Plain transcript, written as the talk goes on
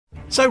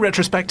So,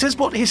 retrospectors,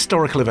 what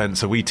historical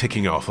events are we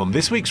ticking off on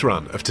this week's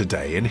run of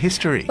Today in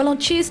History? Well, on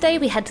Tuesday,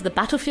 we head to the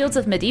battlefields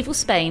of medieval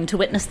Spain to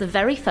witness the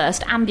very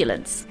first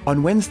ambulance.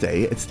 On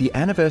Wednesday, it's the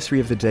anniversary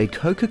of the day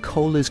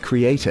Coca-Cola's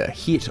creator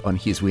hit on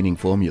his winning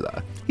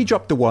formula. He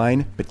dropped the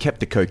wine, but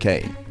kept the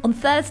cocaine. On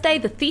Thursday,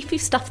 the thief who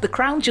stuffed the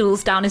crown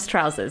jewels down his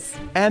trousers.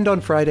 And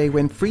on Friday,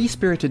 when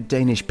free-spirited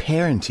Danish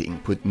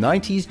parenting put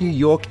 90s New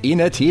York in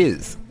a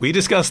tears. We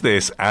discuss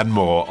this and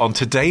more on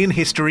Today in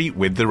History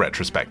with the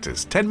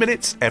Retrospectors. 10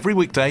 minutes every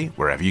weekday,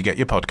 wherever you get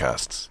your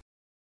podcasts.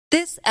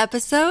 This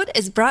episode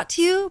is brought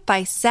to you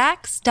by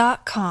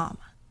Sax.com.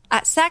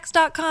 At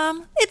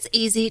Sax.com, it's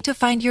easy to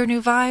find your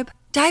new vibe.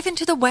 Dive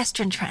into the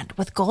Western trend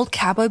with gold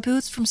cowboy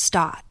boots from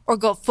Stott, or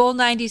go full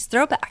 90s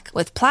throwback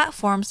with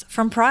platforms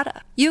from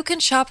Prada. You can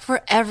shop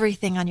for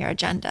everything on your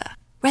agenda,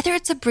 whether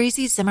it's a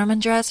breezy Zimmermann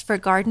dress for a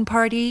garden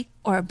party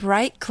or a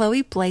bright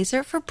Chloe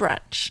blazer for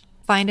brunch.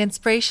 Find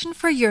inspiration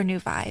for your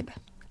new vibe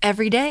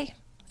every day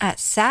at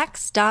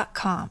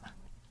Sax.com.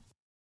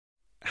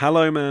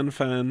 Hello, Man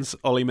fans.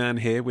 Ollie Mann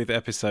here with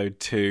episode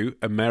 2,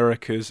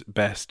 America's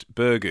Best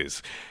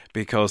Burgers.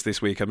 Because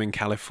this week I'm in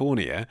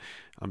California.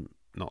 I'm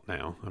not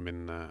now. I'm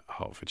in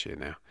Hertfordshire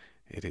now.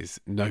 It is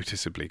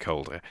noticeably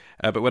colder.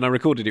 But when I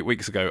recorded it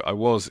weeks ago, I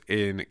was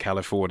in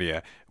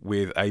California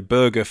with a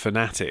burger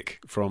fanatic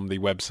from the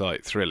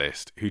website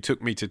Thrillist, who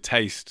took me to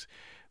taste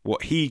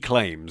what he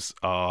claims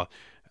are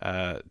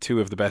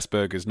two of the best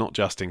burgers, not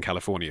just in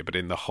California, but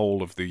in the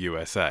whole of the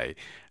USA.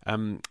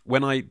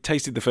 When I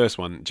tasted the first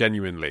one,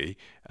 genuinely,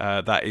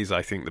 that is,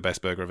 I think, the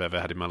best burger I've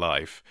ever had in my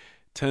life.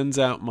 Turns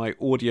out my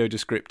audio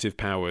descriptive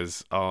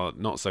powers are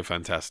not so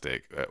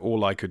fantastic.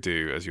 All I could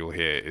do, as you'll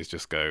hear, is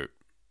just go,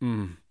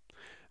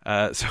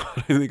 So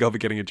I don't think I'll be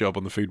getting a job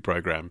on the food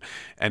programme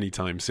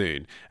anytime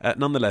soon.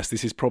 Nonetheless,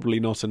 this is probably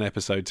not an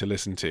episode to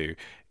listen to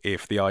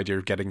if the idea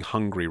of getting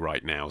hungry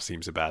right now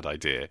seems a bad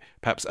idea.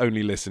 Perhaps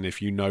only listen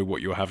if you know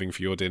what you're having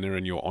for your dinner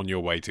and you're on your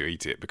way to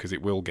eat it, because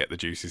it will get the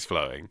juices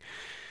flowing.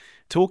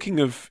 Talking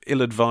of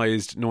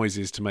ill-advised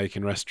noises to make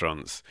in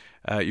restaurants,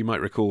 you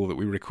might recall that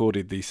we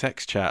recorded the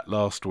sex chat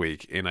last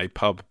week in a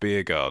pub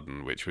beer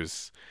garden, which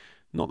was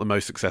not the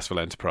most successful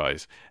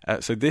enterprise.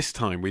 So this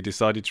time we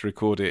decided to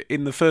record it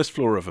in the first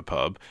floor of a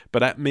pub,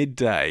 but at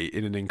midday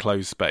in an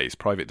enclosed space,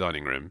 private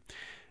dining room.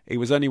 It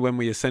was only when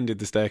we ascended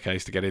the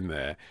staircase to get in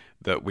there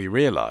that we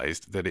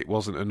realised that it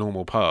wasn't a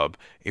normal pub.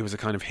 It was a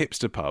kind of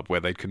hipster pub where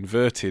they'd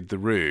converted the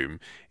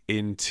room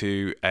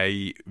into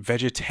a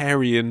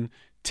vegetarian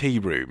tea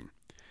room.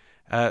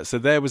 So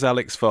there was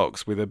Alex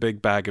Fox with a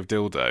big bag of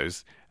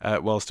dildos,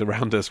 whilst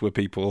around us were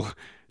people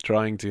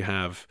trying to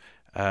have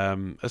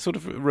a sort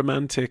of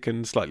romantic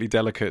and slightly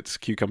delicate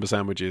cucumber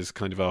sandwiches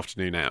kind of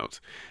afternoon out.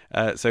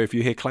 So if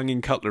you hear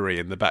clanging cutlery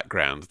in the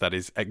background, that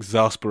is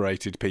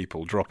exasperated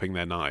people dropping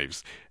their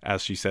knives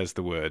as she says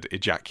the word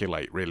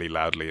ejaculate really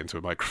loudly into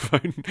a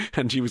microphone,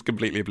 and she was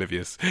completely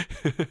oblivious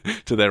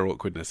to their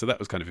awkwardness. So that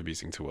was kind of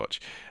amusing to watch.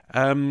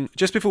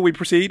 Just before we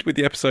proceed with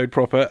the episode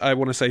proper, I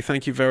want to say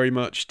thank you very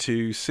much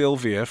to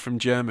Sylvia from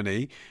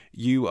Germany.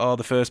 You are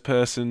the first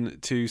person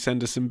to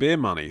send us some beer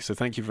money, so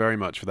thank you very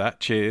much for that.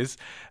 Cheers.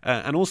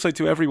 And also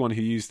to everyone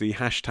who used the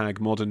hashtag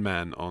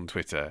ModernMan on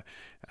Twitter.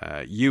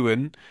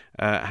 Ewan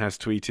has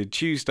tweeted,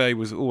 Tuesday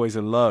was always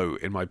a low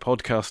in my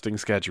podcasting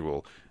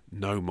schedule.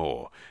 No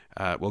more.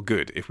 Well,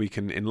 good. If we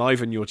can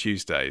enliven your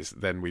Tuesdays,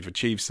 then we've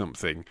achieved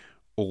something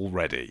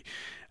already.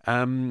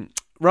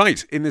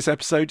 Right, in this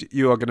episode,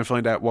 you are going to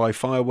find out why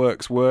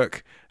fireworks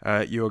work.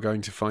 You are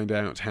going to find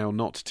out how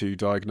not to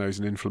diagnose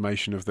an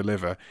inflammation of the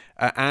liver.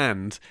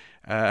 And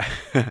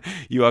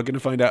you are going to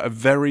find out a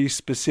very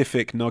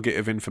specific nugget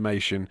of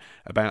information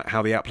about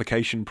how the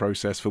application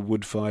process for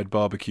wood-fired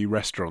barbecue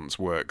restaurants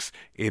works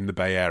in the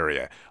Bay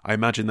Area. I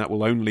imagine that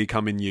will only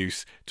come in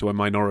use to a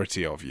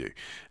minority of you.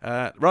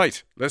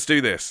 Right, let's do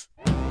this.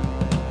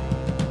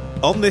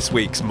 On this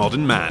week's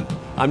Modern Man.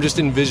 I'm just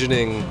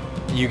envisioning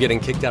you getting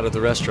kicked out of the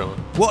restaurant.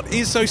 What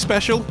is so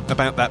special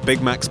about that Big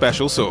Mac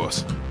special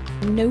sauce?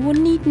 No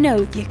one need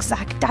know the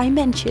exact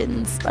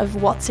dimensions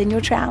of what's in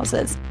your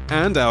trousers.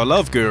 And our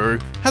love guru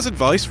has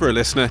advice for a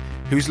listener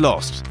who's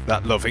lost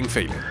that loving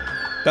feeling.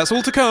 That's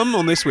all to come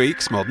on this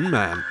week's Modern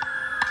Man.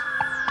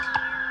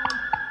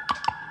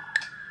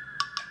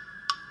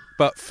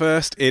 But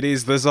first, it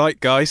is the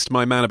Zeitgeist.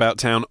 My man about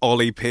town,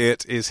 Ollie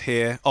Peart, is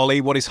here. Ollie,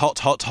 what is hot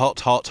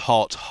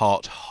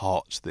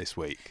this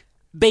week?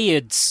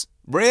 Beards.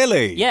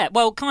 Really? Yeah,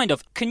 well, kind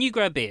of. Can you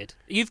grow a beard?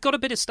 You've got a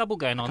bit of stubble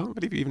going on. I can't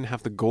believe you even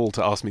have the gall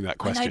to ask me that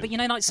question. I know, but you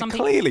know, like some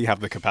people clearly have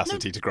the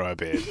capacity to grow a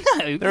beard.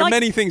 No, there are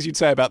many things you'd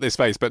say about this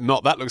face, but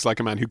not that looks like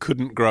a man who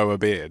couldn't grow a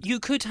beard. You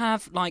could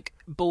have, like,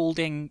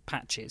 balding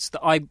patches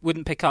that I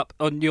wouldn't pick up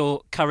on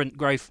your current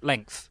growth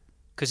length,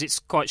 because it's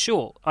quite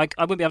short. I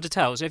wouldn't be able to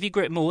tell. So if you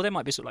grew it more, there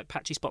might be sort of like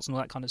patchy spots and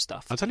all that kind of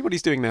stuff. I'll tell you what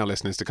he's doing now,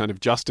 listeners, to kind of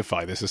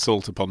justify this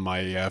assault upon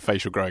my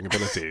facial growing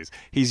abilities.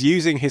 He's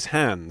using his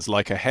hands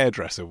like a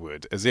hairdresser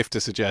would, as if to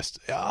suggest,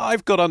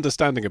 I've got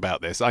understanding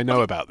about this. I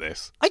know about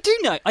this. I do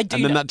know. And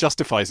then that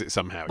justifies it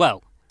somehow.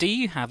 Well, Do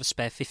you have a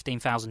spare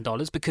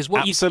 $15,000? Because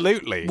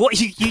Absolutely.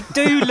 you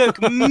do look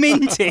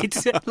minted.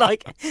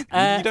 Like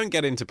You don't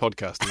get into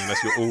podcasting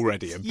unless you're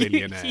already a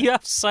billionaire. You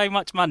have so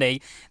much money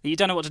that you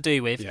don't know what to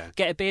do with. Yeah.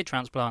 Get a beard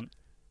transplant.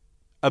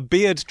 A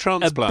beard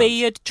transplant? A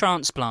beard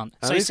transplant.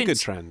 That is a good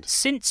trend.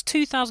 Since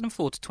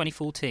 2004 to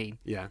 2014,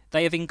 Yeah.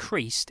 they have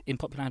increased in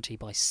popularity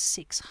by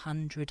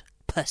 600%.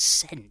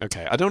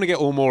 Okay, I don't want to get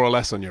all more or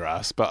less on your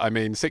ass, but I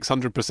mean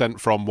 600%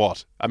 from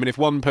what? I mean, if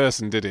one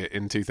person did it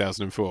in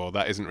 2004,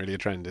 that isn't really a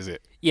trend, is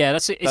it? Yeah,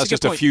 that's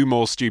just a few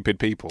more stupid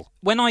people.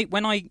 When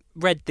I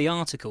read the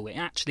article, it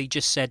actually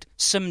just said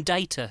some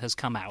data has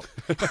come out.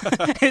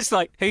 It's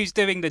like, who's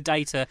doing the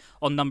data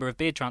on number of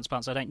beard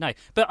transplants? I don't know.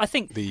 But I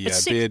think The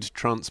Beard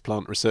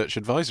Transplant Research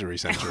Advisory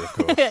Centre, of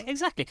course. Yeah,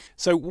 exactly.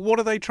 So what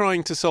are they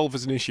trying to solve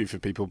as an issue for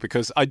people?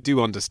 Because I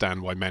do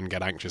understand why men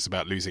get anxious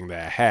about losing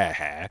their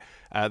hair.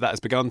 That has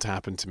begun to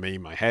happen to me.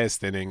 My hair's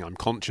thinning. I'm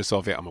conscious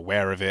of it. I'm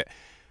aware of it.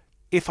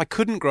 If I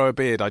couldn't grow a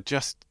beard, I'd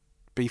just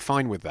be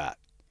fine with that.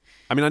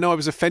 I mean, I know I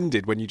was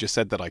offended when you just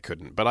said that I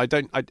couldn't, but I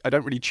don't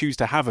really choose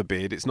to have a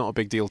beard. It's not a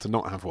big deal to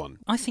not have one.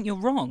 I think you're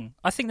wrong.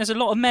 I think there's a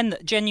lot of men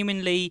that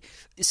genuinely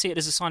see it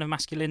as a sign of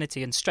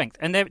masculinity and strength,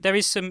 and there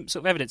is some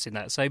sort of evidence in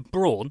that. So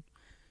Braun,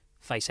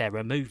 face hair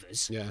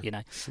removers, Yeah.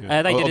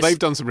 they've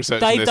done some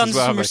research. They've on this done as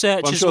well, some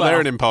research I'm as sure well.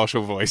 they're an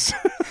impartial voice.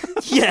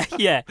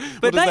 Yeah.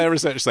 What does their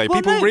research say?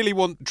 People really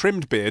want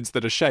trimmed beards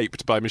that are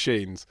shaped by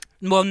machines.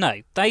 Well,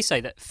 no. They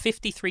say that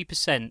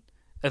 53%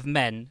 of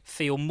men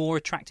feel more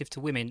attractive to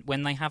women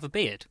when they have a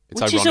beard.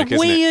 It's which ironic, is a isn't it?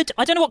 weird...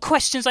 I don't know what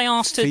questions they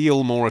asked to...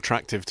 Feel more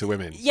attractive to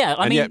women. Yeah,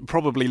 I and mean... yet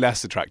probably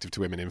less attractive to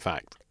women, in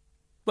fact.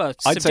 Well,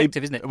 it's I'd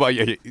subjective, say, isn't it? Well,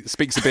 yeah,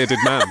 speaks a bearded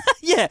man.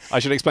 Yeah. I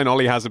should explain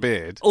Ollie has a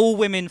beard. All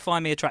women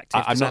find me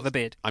attractive because I have a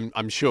beard.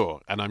 I'm sure,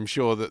 and I'm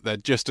sure that they're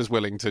just as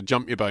willing to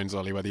jump your bones,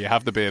 Ollie, whether you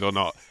have the beard or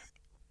not.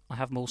 I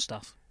have more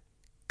stuff.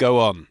 Go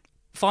on.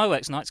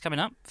 Fireworks night's coming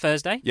up,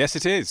 Thursday. Yes,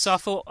 it is. So I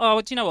thought,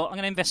 do you know what? I'm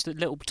going to invest a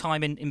little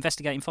time in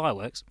investigating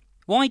fireworks.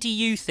 Why do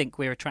you think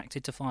we're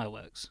attracted to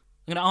fireworks?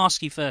 I'm going to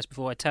ask you first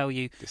before I tell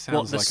you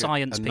what the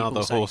science people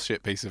another say.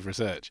 horseshit piece of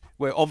research.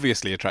 We're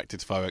obviously attracted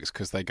to fireworks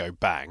because they go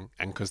bang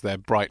and because they're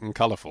bright and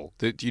colourful.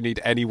 Do you need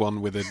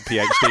anyone with a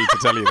PhD to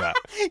tell you that?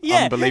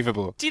 Yeah.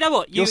 Unbelievable. Do you know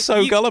what? You're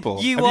so gullible.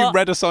 Have you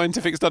read a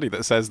scientific study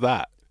that says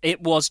that?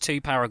 It was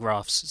 2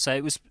 paragraphs, so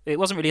it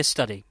wasn't really a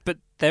study. But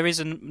there is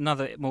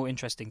another more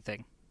interesting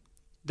thing.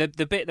 The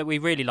bit that we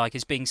really like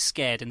is being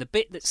scared, and the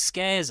bit that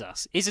scares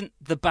us isn't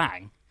the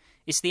bang.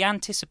 It's the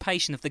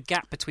anticipation of the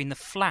gap between the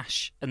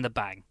flash and the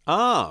bang.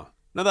 Ah,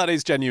 no, that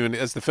is genuine.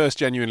 That's the first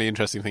genuinely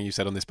interesting thing you've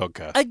said on this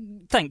podcast.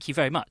 Thank you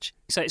very much.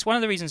 So it's one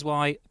of the reasons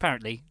why,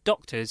 apparently,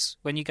 doctors,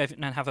 when you go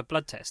and have a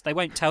blood test, they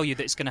won't tell you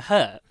that it's going to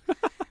hurt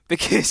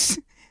because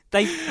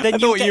I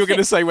thought you were going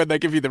to say when they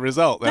give you the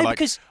result. They're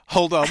like,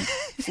 hold on,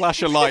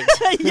 flash a light.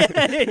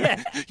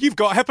 Yeah. You've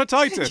got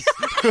hepatitis.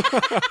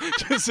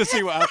 Just to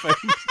see what happens.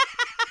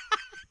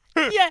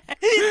 Yeah.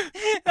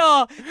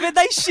 Oh, but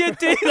they should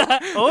do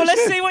that. Oh,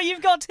 let's see what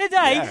you've got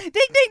today. Yeah. Ding,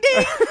 ding,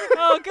 ding.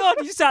 Oh, God,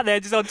 you sat there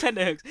just on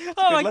tenterhooks.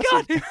 Oh, my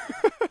God.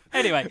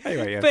 Anyway,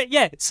 yeah. But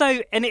yeah,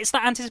 so, and it's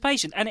that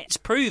anticipation, and it's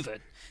proven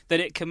that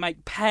it can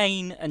make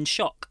pain and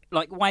shock,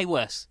 like, way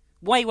worse.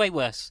 Way, way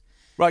worse.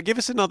 Right, give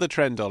us another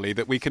trend, Ollie,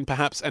 that we can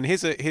perhaps, and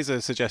here's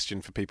a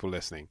suggestion for people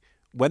listening.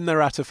 When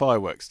they're at a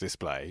fireworks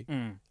display,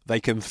 they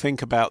can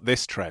think about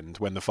this trend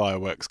when the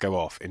fireworks go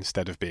off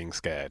instead of being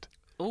scared.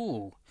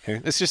 Ooh.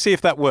 Okay, let's just see if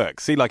that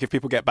works. See, like, if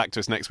people get back to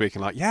us next week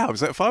and like, yeah, I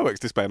was at a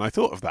fireworks display and I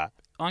thought of that.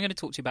 I'm going to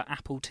talk to you about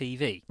Apple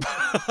TV.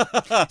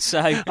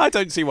 So I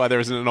don't see why there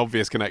isn't an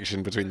obvious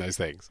connection between those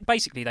things.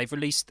 Basically, they've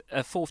released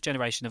a 4th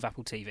generation of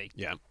Apple TV.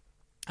 Yeah.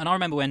 And I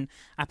remember when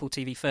Apple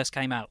TV first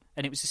came out,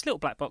 and it was this little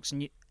black box,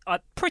 and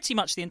pretty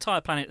much the entire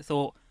planet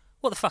thought,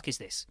 what the fuck is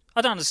this?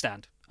 I don't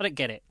understand. I don't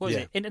get it. What is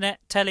it? Internet?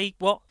 Telly?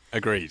 What?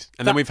 Agreed.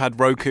 And then we've had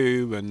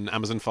Roku and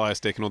Amazon Fire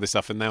Stick and all this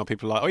stuff, and now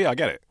people are like, oh yeah, I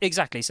get it.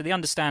 Exactly. So the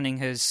understanding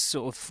has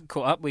sort of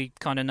caught up. We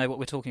kind of know what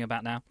we're talking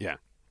about now. Yeah.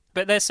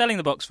 But they're selling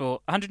the box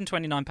for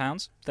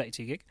 £129,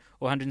 32 gig,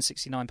 or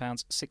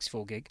 £169,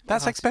 64 gig.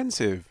 That's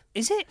expensive.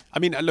 Is it? I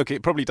mean, look,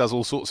 it probably does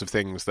all sorts of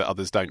things that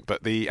others don't,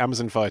 but the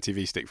Amazon Fire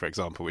TV Stick, for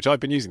example, which I've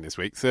been using this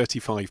week,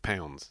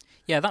 £35.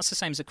 Yeah, that's the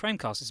same as a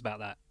Chromecast. It's about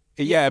that.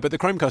 Yeah, but the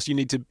Chromecast, you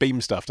need to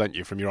beam stuff, don't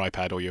you, from your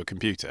iPad or your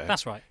computer?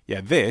 That's right.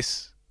 Yeah,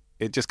 this,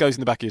 it just goes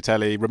in the back of your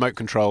telly, remote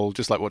control,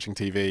 just like watching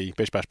TV,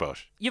 bish, bash,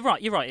 bosh. You're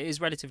right. It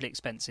is relatively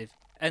expensive.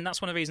 And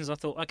that's one of the reasons I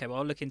thought, okay, well,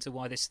 I'll look into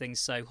why this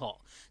thing's so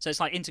hot. So it's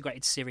like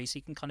integrated Siri, so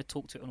you can kind of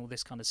talk to it and all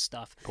this kind of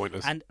stuff.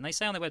 Pointless. And they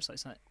say on their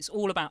website, it's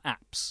all about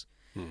apps.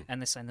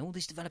 And they're saying all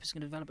these developers are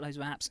going to develop loads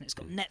of apps, and it's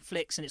got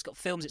Netflix, and it's got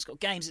films, it's got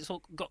games, it's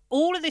got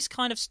all of this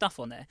kind of stuff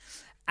on there.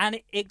 And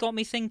it got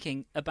me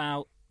thinking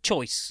about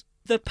choice.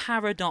 The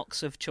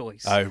paradox of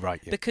choice. Oh,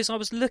 right. Yeah. Because I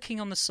was looking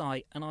on the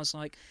site and I was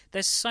like,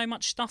 there's so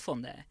much stuff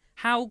on there.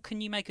 How can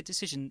you make a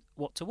decision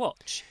what to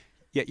watch?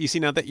 Yeah, you see,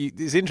 now that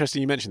it's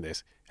interesting you mentioned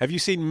this. Have you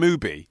seen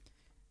Mubi?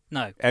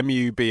 No.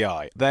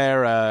 MUBI.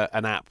 They're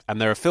an app and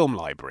they're a film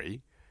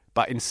library,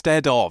 but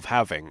instead of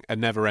having a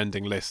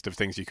never-ending list of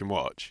things you can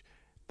watch,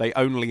 they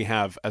only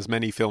have as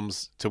many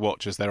films to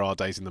watch as there are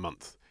days in the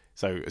month.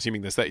 So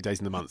assuming there's 30 days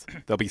in the month,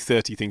 there'll be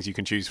 30 things you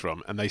can choose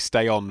from, and they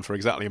stay on for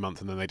exactly a month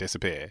and then they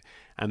disappear.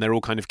 And they're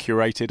all kind of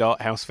curated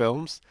art house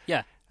films.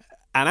 Yeah.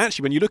 And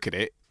actually, when you look at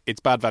it, it's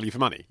bad value for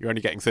money. You're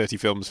only getting 30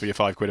 films for your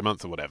 £5 a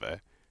month or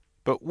whatever.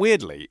 But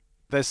weirdly,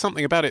 there's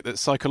something about it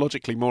that's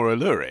psychologically more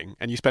alluring,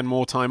 and you spend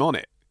more time on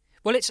it.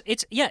 Well,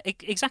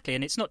 exactly,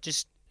 and it's not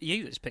just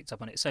you that's picked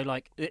up on it. So,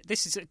 like,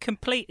 this is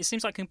it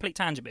seems like a complete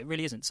tangent, but it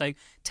really isn't. So,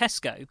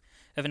 Tesco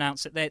have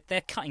announced that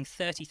they're cutting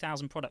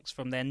 30,000 products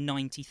from their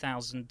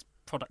 90,000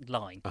 product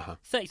line.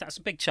 30,000, that's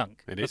a big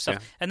chunk it of is, stuff.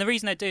 yeah. And the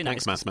reason they're doing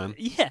Thanks, that is... Massman.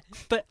 Yeah,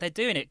 but they're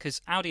doing it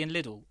because Aldi and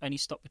Lidl only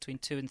stock between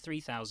 2,000 and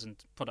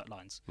 3,000 product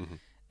lines. Mm-hmm.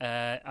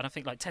 And I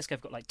think like Tesco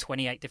have got like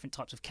 28 different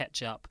types of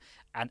ketchup,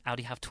 and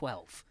Aldi have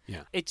 12.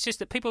 Yeah. It's just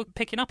that people are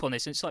picking up on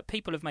this, and it's like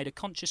people have made a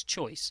conscious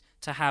choice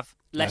to have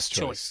less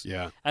choice.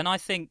 Yeah. And I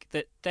think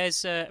that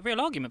there's a real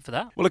argument for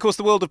that. Well, of course,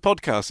 the world of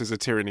podcasts is a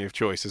tyranny of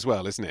choice as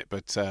well, isn't it?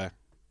 But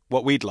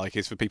what we'd like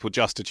is for people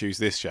just to choose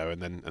this show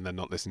and then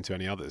not listen to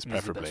any others,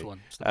 preferably.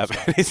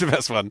 It's the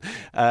best one.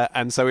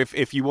 And so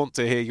if you want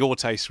to hear your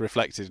tastes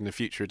reflected in a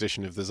future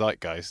edition of The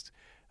Zeitgeist,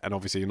 and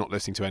obviously you're not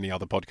listening to any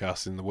other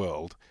podcasts in the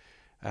world,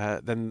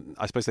 then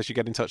I suppose they should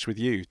get in touch with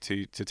you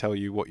to tell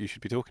you what you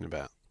should be talking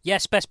about.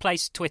 Yes, best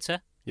place,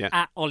 Twitter, Yeah.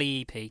 at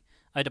OllieEP,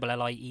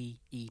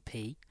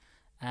 OLLIEEP.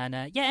 And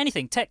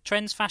anything, tech,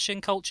 trends, fashion,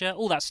 culture,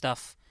 all that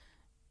stuff,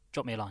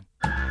 drop me a line.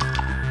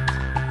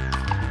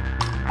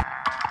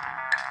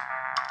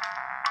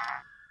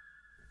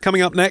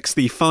 Coming up next,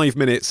 the 5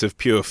 minutes of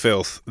pure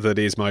filth that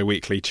is my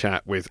weekly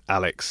chat with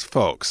Alex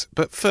Fox.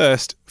 But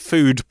first,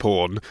 food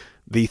porn.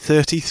 The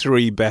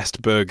 33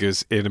 best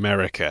burgers in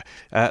America.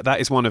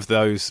 That is one of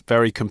those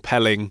very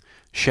compelling,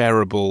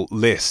 shareable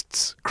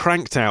lists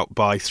cranked out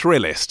by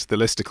Thrillist, the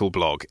listicle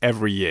blog,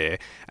 every year.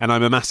 And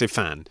I'm a massive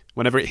fan.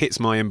 Whenever it hits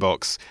my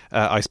inbox,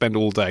 I spend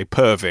all day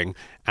perving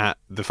at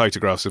the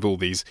photographs of all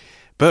these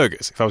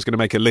burgers. If I was going to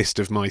make a list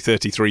of my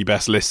 33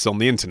 best lists on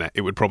the internet,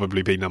 it would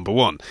probably be number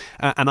one.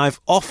 And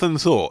I've often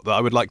thought that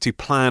I would like to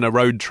plan a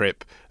road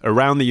trip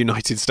around the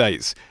United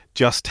States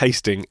just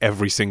tasting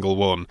every single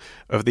one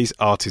of these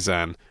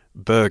artisan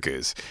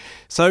burgers.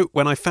 So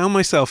when I found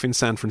myself in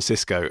San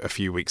Francisco a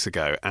few weeks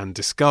ago and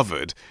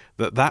discovered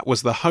that that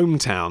was the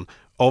hometown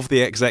of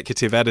the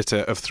executive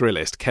editor of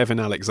Thrillist,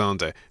 Kevin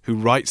Alexander, who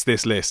writes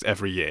this list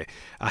every year,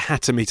 I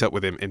had to meet up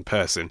with him in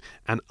person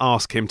and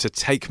ask him to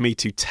take me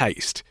to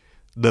taste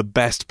the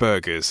best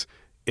burgers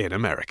in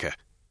America.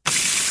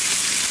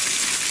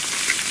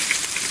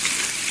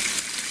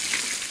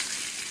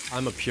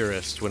 I'm a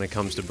purist when it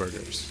comes to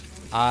burgers.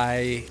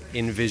 I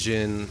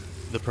envision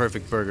the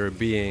perfect burger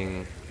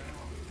being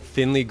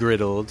thinly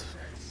griddled,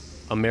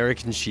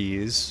 American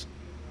cheese.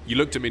 You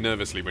looked at me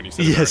nervously when you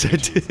said Yes, American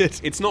I cheese.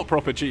 did. It's not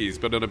proper cheese,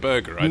 but on a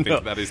burger, I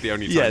think that is the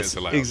only time it's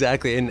allowed. Yes,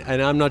 exactly. And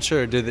I'm not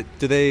sure, do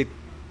they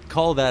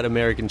call that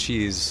American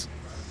cheese?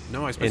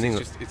 No, I suppose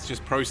it's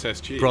just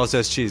processed cheese.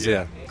 Processed cheese,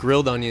 yeah.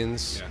 Grilled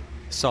onions, Yeah.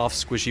 soft,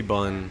 squishy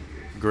bun,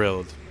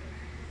 grilled.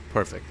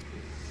 Perfect.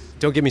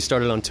 Don't get me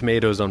started on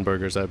tomatoes on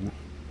burgers. I'm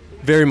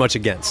very much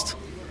against.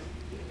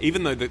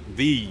 Even though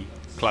the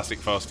classic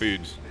fast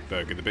food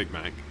burger, the Big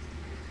Mac,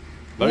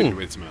 loaded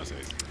with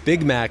tomatoes.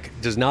 Big Mac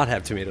does not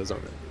have tomatoes on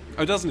it.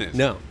 Oh, doesn't it?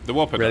 No. The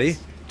Whopper Ready?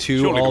 does. 2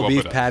 Surely the all-beef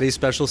Whopper does. patties,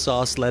 special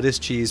sauce, lettuce,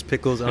 cheese,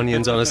 pickles,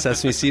 onions on a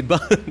sesame seed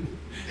bun.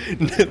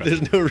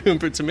 There's no room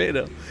for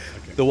tomato. Okay.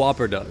 The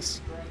Whopper does.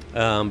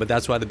 But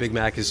that's why the Big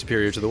Mac is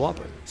superior to the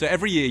Whopper. So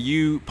every year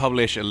you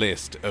publish a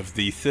list of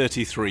the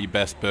 33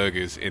 best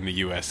burgers in the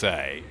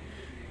USA,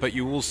 but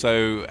you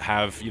also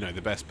have,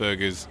 the best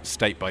burgers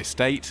state by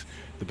state,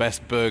 the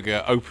best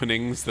burger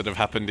openings that have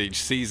happened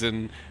each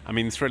season. I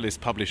mean,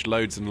 Thrillist published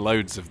loads and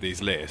loads of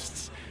these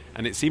lists,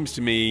 and it seems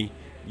to me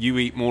you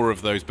eat more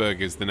of those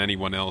burgers than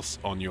anyone else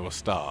on your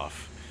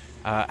staff.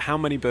 How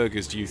many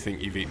burgers do you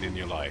think you've eaten in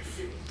your life?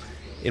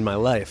 In my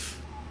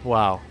life?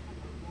 Wow.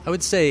 I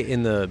would say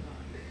in the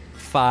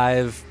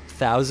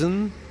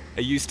 5,000.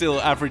 Are you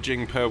still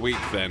averaging per week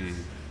then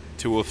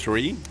 2 or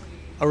 3?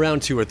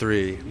 Around 2 or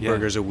 3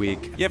 burgers a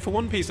week. Yeah, for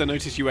one piece I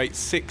noticed you ate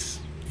 6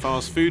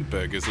 fast food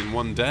burgers in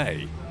one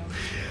day.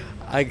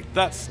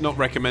 That's not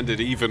recommended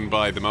even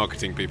by the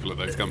marketing people at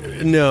those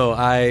companies. No,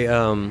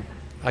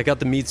 I got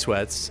the meat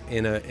sweats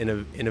in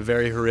a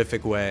very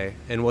horrific way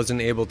and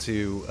wasn't able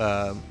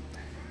to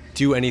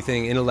do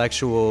anything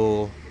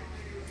intellectual,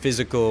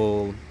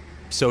 physical,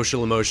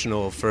 social,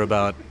 emotional for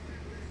about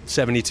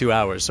 72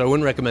 hours, so I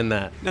wouldn't recommend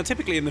that. Now,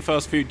 typically in the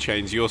fast food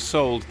chains, you're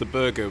sold the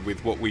burger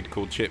with what we'd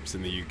call chips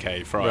in the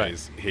UK,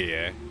 fries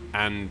here,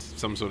 and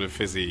some sort of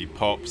fizzy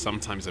pop,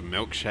 sometimes a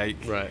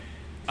milkshake. Right.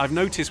 I've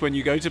noticed when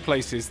you go to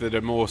places that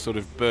are more sort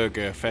of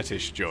burger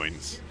fetish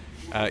joints,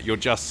 you're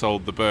just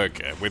sold the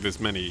burger with as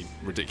many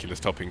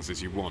ridiculous toppings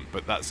as you want,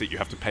 but that's it. You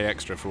have to pay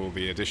extra for all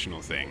the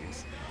additional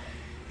things.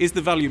 Is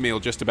the value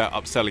meal just about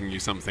upselling you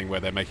something where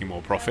they're making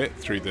more profit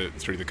through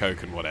the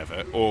Coke and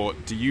whatever, or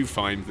do you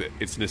find that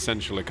it's an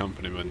essential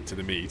accompaniment to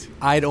the meat?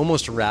 I'd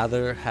almost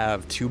rather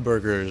have 2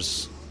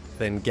 burgers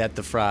than get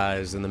the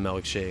fries and the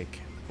milkshake.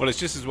 Well, it's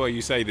just as well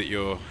you say that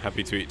you're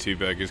happy to eat 2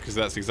 burgers, because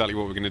that's exactly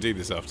what we're going to do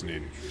this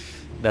afternoon.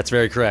 That's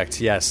very correct.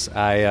 Yes,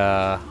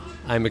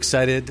 I'm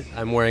excited.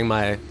 I'm wearing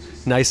my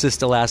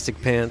nicest elastic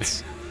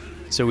pants,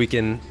 so we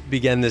can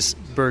begin this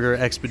burger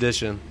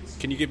expedition.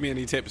 Can you give me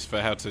any tips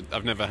for how to...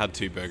 I've never had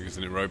 2 burgers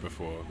in a row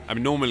before. I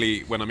mean,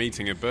 normally when I'm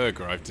eating a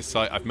burger,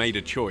 I've made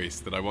a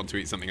choice that I want to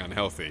eat something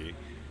unhealthy,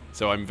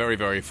 so I'm very,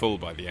 very full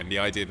by the end. The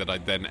idea that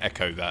I'd then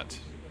echo that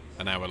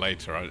an hour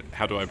later,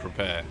 how do I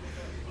prepare?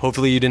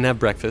 Hopefully you didn't have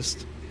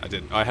breakfast. I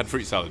did. I had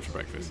fruit salad for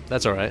breakfast.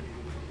 That's all right.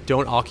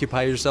 Don't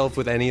occupy yourself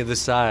with any of the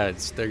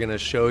sides. They're going to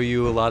show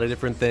you a lot of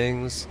different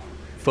things.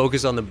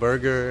 Focus on the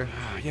burger.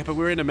 Yeah, but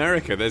we're in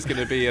America. There's going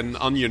to be an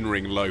onion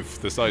ring loaf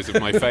the size of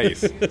my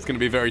face. It's going to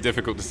be very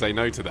difficult to say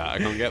no to that. I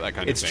can't get that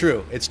kind of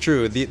thing. It's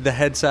true. The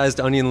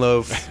head-sized onion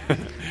loaf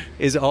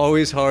is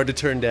always hard to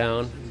turn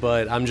down,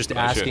 but I'm just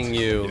asking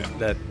you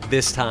that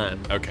this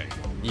time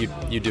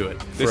you do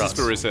it for This us. is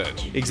for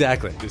research.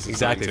 Exactly. This is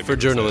Exactly. For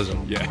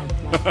journalism. Research. Yeah.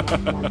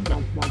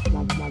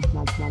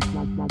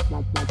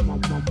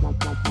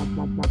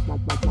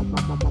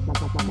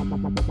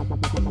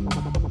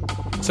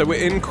 So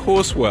we're in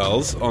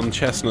Corswells on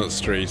Chestnut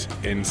Street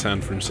in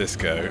San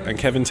Francisco. And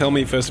Kevin, tell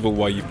me first of all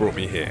why you brought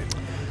me here.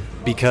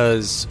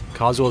 Because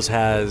Corswells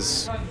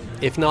has,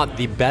 if not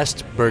the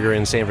best burger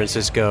in San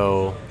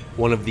Francisco,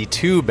 one of the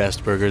 2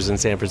 best burgers in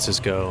San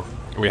Francisco.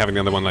 Are we having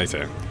the other one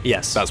later?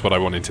 Yes. That's what I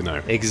wanted to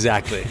know.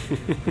 Exactly.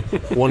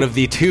 One of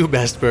the 2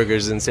 best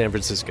burgers in San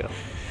Francisco.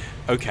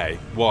 Okay,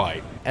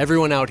 why?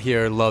 Everyone out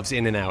here loves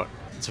In-N-Out.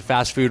 It's a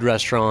fast food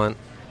restaurant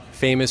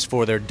famous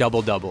for their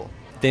double-double.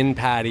 Thin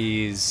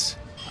patties,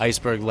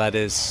 iceberg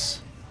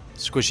lettuce,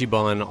 squishy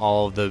bun,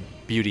 all the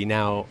beauty.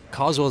 Now,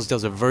 Corswells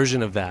does a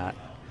version of that,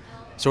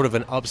 sort of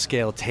an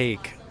upscale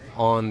take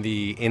on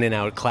the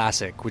In-N-Out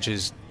classic, which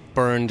is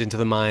burned into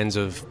the minds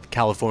of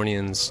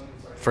Californians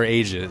for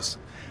ages.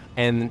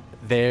 And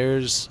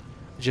theirs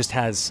just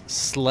has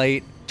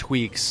slight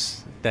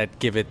tweaks that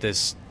give it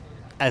this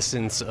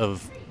essence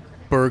of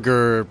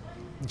burger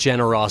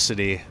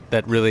generosity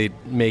that really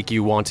make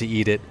you want to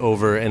eat it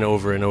over and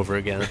over and over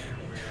again.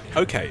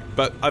 Okay,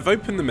 but I've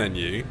opened the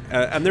menu,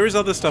 and there is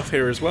other stuff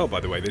here as well,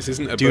 by the way. This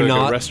isn't a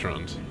burger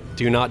restaurant.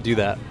 Do not do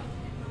that.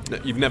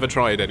 You've never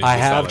tried any I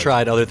have salad.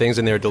 tried other things,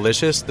 and they're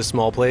delicious, the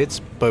small plates,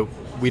 but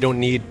we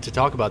don't need to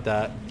talk about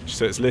that.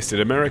 So it's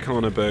listed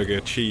Americana burger,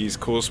 cheese,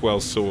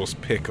 Corswell sauce,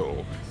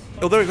 pickle.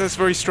 Although that's a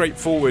very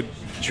straightforward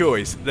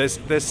choice,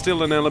 there's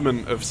still an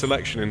element of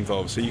selection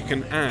involved. So you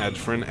can add,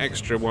 for an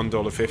extra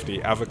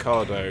 $1.50,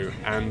 avocado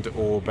and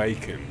or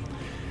bacon.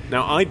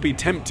 Now, I'd be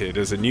tempted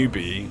as a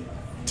newbie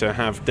to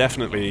have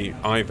definitely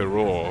either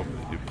or,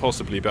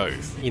 possibly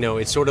both. You know,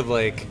 it's sort of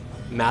like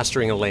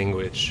mastering a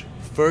language.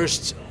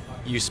 First,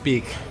 you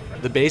speak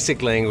the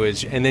basic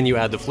language, and then you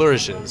add the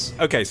flourishes.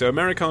 Okay, so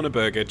Americana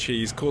burger,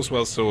 cheese,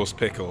 Corswell sauce,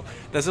 pickle.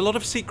 There's a lot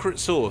of secret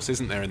sauce,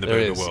 isn't there, in the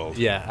burger world?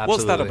 Yeah, absolutely.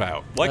 What's that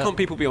about? Why can't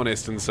people be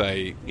honest and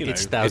say, you know...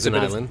 It's Thousand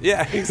Island.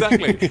 Yeah,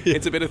 exactly.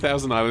 It's a bit of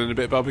Thousand Island and a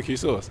bit of barbecue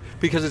sauce.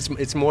 Because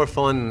it's more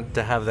fun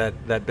to have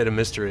that bit of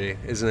mystery,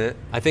 isn't it?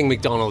 I think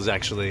McDonald's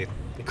actually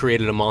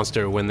created a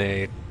monster when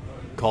they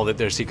called it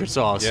their secret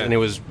sauce, and it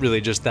was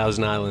really just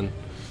Thousand Island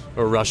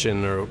or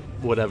Russian or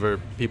whatever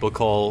people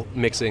call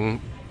mixing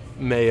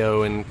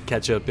mayo and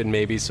ketchup and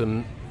maybe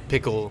some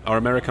pickle. Our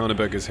Americana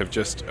burgers have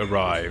just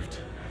arrived.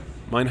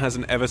 Mine has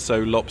an ever so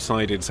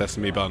lopsided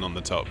sesame bun on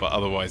the top, but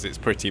otherwise it's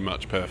pretty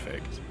much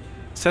perfect.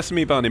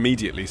 Sesame bun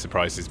immediately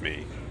surprises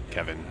me,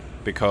 Kevin,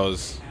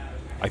 because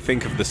I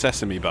think of the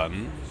sesame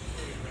bun,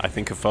 I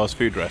think of fast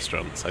food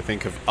restaurants, I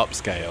think of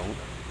upscale,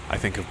 I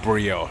think of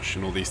brioche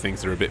and all these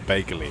things that are a bit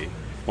bagely.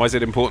 Why is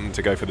it important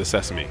to go for the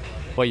sesame?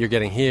 What you're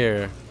getting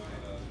here,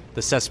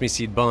 the sesame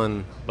seed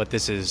bun, but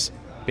this is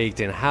baked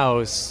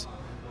in-house.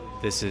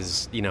 This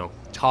is,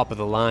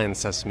 top-of-the-line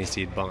sesame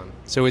seed bun.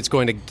 So it's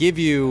going to give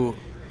you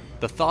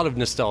the thought of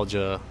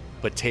nostalgia,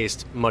 but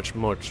taste much,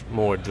 much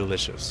more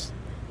delicious.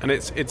 And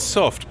it's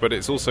soft, but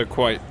it's also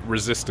quite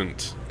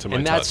resistant to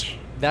my touch.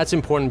 That's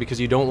important because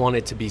you don't want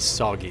it to be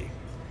soggy.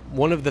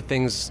 One of the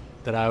things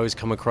that I always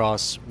come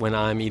across when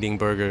I'm eating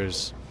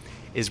burgers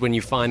is when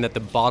you find that the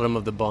bottom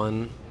of the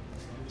bun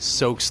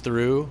soaks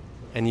through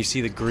and you see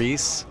the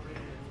grease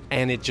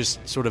and it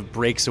just sort of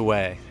breaks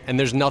away. And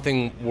there's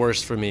nothing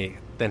worse for me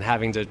than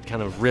having to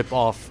kind of rip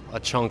off a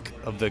chunk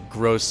of the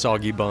gross,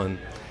 soggy bun.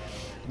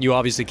 You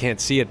obviously can't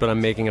see it, but I'm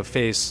making a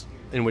face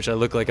in which I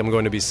look like I'm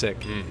going to be sick.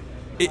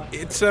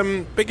 It's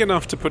big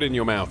enough to put in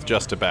your mouth,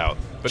 just about.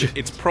 But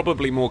it's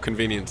probably more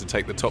convenient to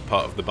take the top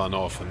part of the bun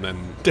off and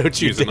then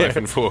use a knife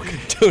and fork.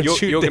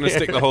 You're going to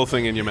stick the whole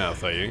thing in your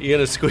mouth, are you? You're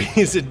going to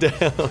squeeze it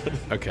down.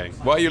 Okay.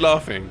 Why are you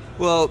laughing?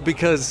 Well,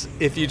 because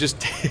if you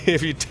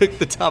took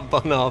the top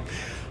bun off,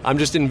 I'm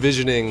just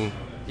envisioning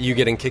you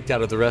getting kicked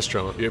out of the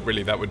restaurant. Yeah,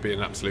 really, that would be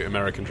an absolute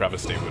American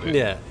travesty, would it?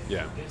 Yeah.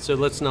 Yeah. So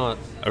let's not.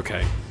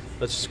 Okay.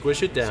 Let's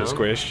squish it down. So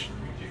squish.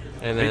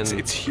 And then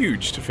it's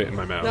huge to fit in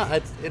my mouth.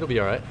 No, it'll be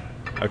all right.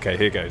 Okay,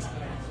 here goes.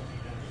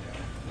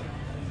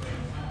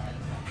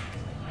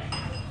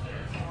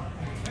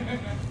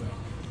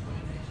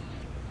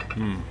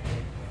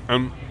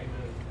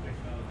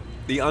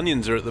 The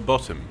onions are at the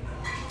bottom.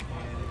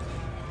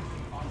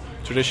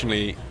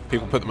 Traditionally,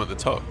 people put them at the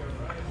top.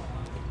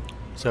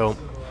 So,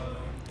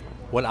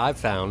 what I've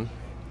found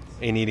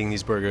in eating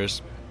these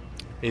burgers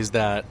is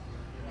that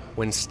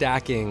when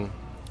stacking,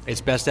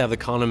 it's best to have the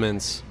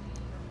condiments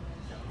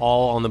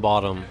all on the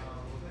bottom,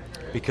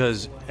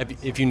 because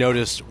if you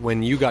notice,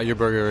 when you got your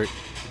burger,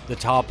 the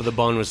top of the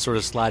bun was sort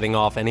of sliding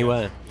off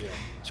anyway.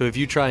 So if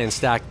you try and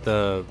stack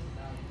the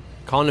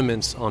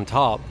condiments on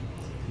top,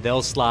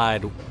 they'll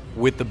slide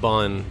with the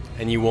bun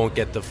and you won't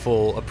get the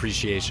full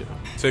appreciation.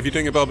 So if you're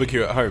doing a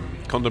barbecue at home,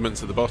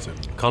 condiments at the bottom.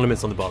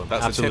 Condiments on the bottom.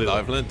 That's absolutely. a tip that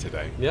I've learned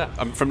today. Yeah.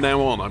 From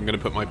now on, I'm going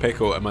to put my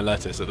pickle and my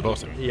lettuce at the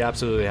bottom. You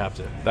absolutely have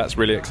to. That's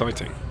really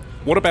exciting.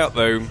 What about,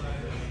 though,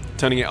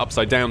 turning it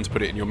upside down to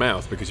put it in your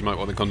mouth, because you might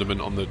want the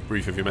condiment on the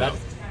roof of your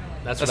mouth?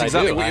 That's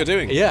exactly what you're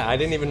doing. Yeah, I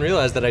didn't even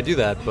realize that I do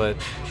that, but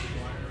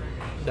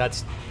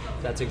that's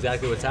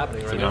exactly what's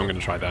happening right now. So now I'm going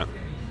to try that.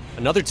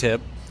 Another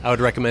tip I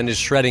would recommend is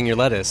shredding your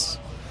lettuce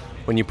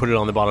when you put it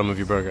on the bottom of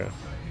your burger.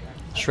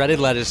 Shredded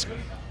lettuce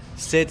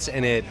sits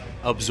and it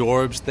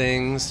absorbs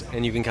things,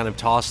 and you can kind of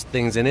toss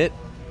things in it,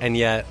 and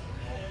yet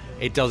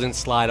it doesn't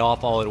slide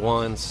off all at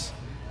once.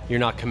 You're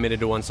not committed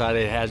to one side.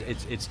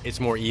 It's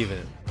more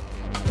even.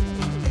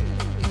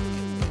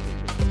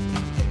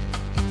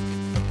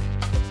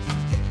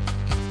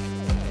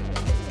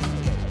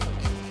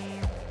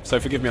 So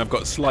forgive me, I've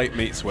got slight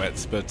meat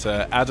sweats, but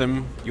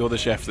Adam, you're the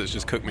chef that's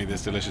just cooked me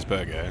this delicious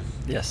burger.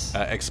 Yes.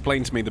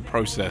 Explain to me the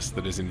process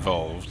that is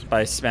involved.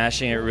 By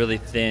smashing it really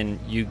thin,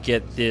 you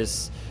get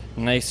this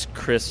nice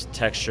crisp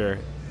texture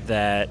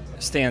that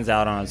stands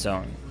out on its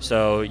own.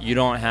 So you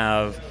don't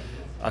have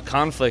a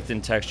conflict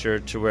in texture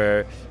to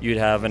where you'd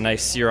have a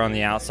nice sear on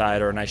the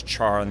outside or a nice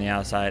char on the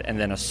outside and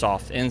then a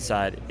soft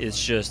inside.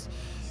 It's just,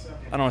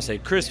 I don't want to say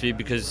crispy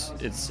because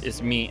it's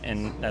meat,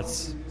 and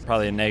that's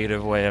probably a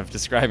negative way of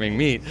describing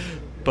meat,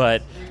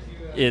 but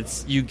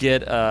you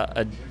get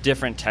a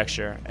different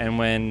texture. And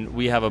when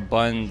we have a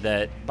bun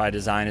that by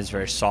design is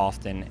very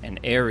soft and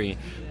airy,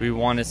 we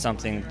wanted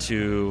something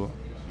to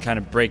kind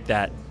of break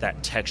that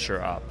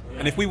texture up.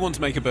 And if we want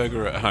to make a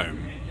burger at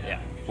home,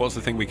 yeah, what's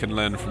the thing we can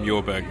learn from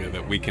your burger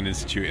that we can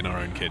institute in our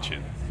own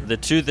kitchen? The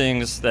two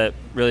things that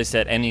really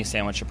set any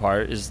sandwich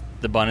apart is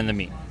the bun and the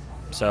meat.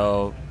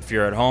 So if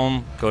you're at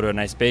home, go to a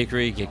nice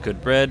bakery, get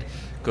good bread.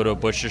 Go to a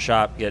butcher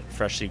shop, get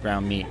freshly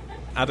ground meat.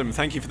 Adam,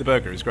 thank you for the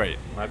burger. It was great.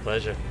 My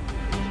pleasure.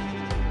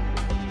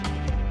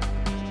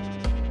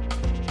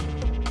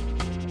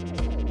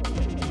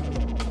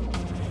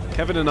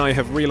 Kevin and I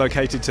have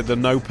relocated to the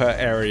Nopa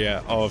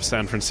area of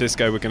San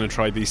Francisco. We're going to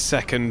try the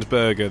second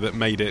burger that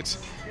made it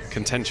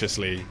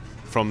contentiously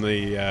from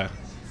the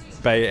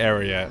Bay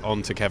Area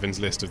onto Kevin's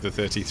list of the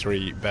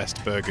 33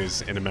 best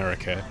burgers in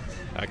America.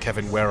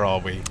 Kevin, where are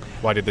we?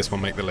 Why did this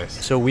one make the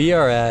list? So we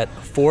are at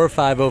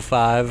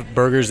 4505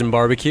 Burgers and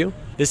Barbecue.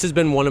 This has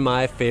been one of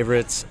my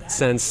favorites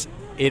since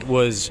it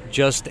was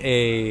just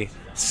a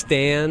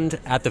stand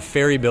at the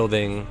Ferry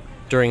Building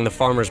during the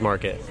farmers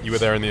market. You were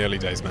there in the early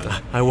days,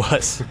 man. I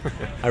was.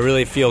 I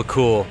really feel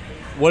cool.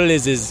 What it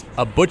is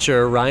a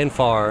butcher, Ryan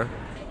Farr,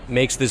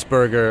 makes this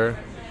burger,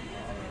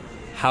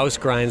 house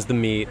grinds the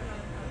meat.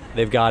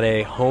 They've got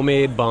a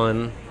homemade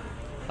bun,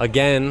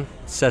 again,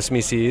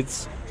 sesame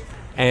seeds,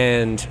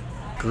 and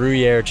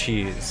Gruyere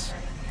cheese.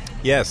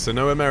 Yes, so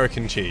no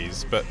American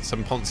cheese, but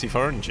some Ponce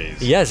foreign cheese.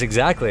 Yes,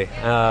 exactly.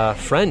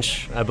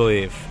 French, I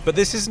believe. But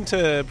this isn't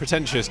a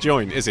pretentious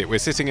joint, is it? We're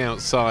sitting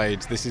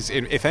outside. This is,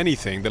 if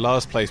anything, the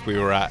last place we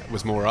were at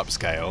was more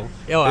upscale.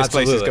 Oh, this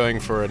absolutely. place is going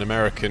for an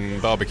American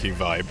barbecue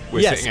vibe.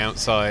 We're sitting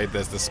outside.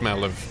 There's the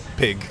smell of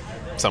pig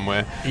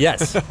somewhere.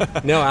 Yes.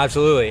 No,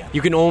 absolutely.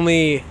 You can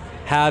only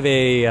have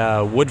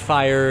a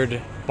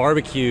wood-fired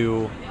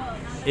barbecue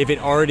if it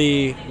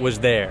already was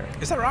there.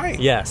 Is that right?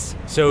 Yes.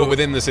 So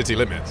within the city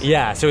limits?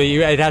 Yeah, so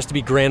it has to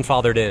be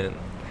grandfathered in.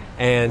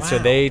 And so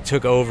they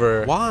took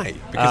over. Why?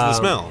 Because of the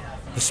smell?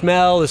 The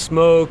smell, the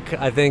smoke,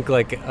 I think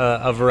like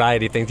a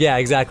variety of things. Yeah,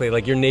 exactly.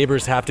 Like your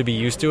neighbors have to be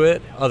used to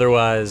it.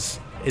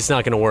 Otherwise, it's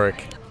not going to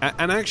work.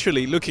 And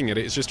actually, looking at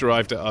it, it's just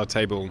arrived at our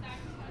table.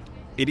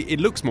 It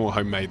looks more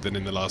homemade than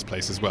in the last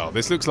place as well.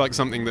 This looks like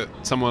something that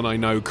someone I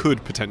know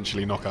could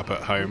potentially knock up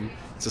at home.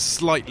 It's a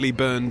slightly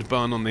burned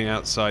bun on the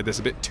outside. There's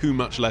a bit too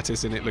much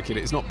lettuce in it. Look at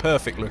it. It's not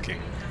perfect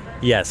looking.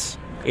 Yes.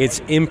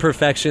 Its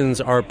imperfections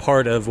are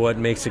part of what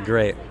makes it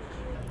great.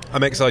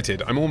 I'm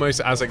excited. I'm almost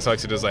as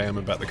excited as I am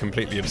about the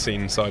completely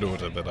obscene side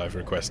order that I've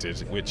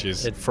requested, which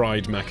is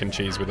fried mac and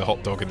cheese with a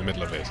hot dog in the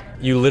middle of it.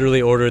 You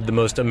literally ordered the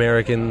most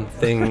American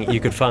thing you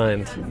could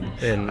find,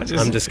 and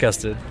I'm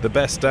disgusted. The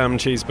best damn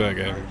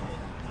cheeseburger.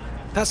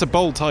 That's a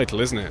bold title,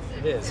 isn't it?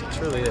 It is. It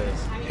truly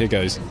is. Here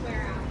goes.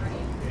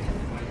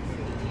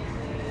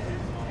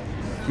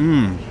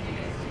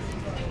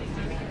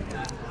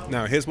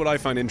 Now, here's what I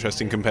find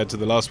interesting compared to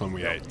the last one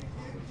we ate.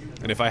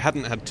 And if I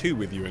hadn't had two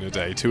with you in a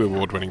day, 2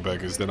 award-winning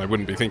burgers, then I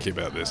wouldn't be thinking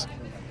about this.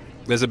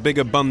 There's a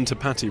bigger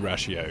bun-to-patty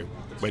ratio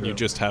when you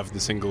just have the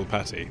single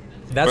patty.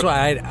 That's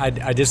why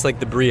I dislike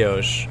the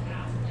brioche.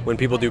 When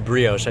people do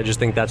brioche, I just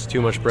think that's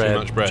too much bread. Too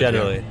much bread,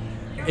 generally.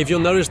 Yeah. if you'll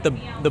notice,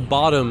 the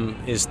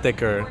bottom is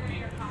thicker.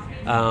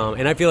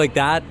 And I feel like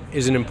that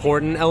is an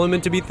important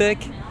element to be thick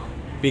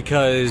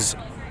because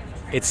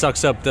it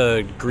sucks up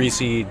the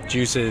greasy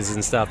juices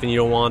and stuff, and you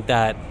don't want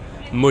that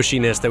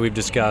mushiness that we've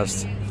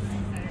discussed.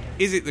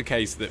 Is it the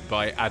case that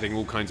by adding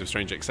all kinds of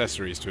strange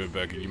accessories to a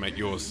burger, you make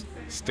yours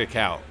stick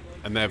out,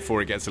 and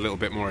therefore it gets a little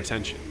bit more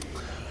attention?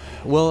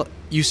 Well,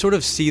 you sort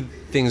of see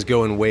things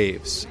go in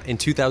waves. In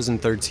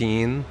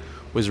 2013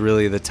 was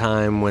really the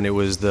time when it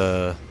was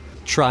the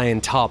try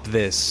and top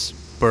this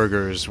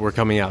burgers were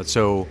coming out.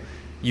 So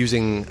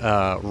using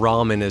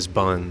ramen as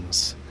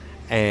buns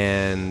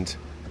and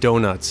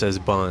donuts as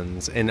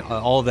buns and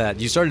all that.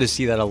 You started to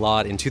see that a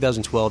lot in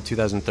 2012,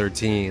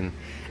 2013.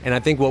 And I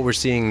think what we're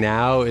seeing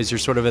now is you're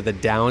sort of at the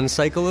down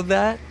cycle of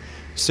that.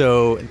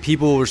 So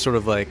people were sort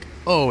of like,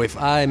 oh, if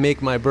I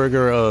make my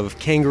burger of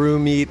kangaroo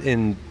meat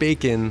and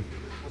bacon,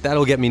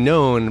 that'll get me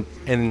known.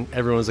 And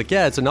everyone's like,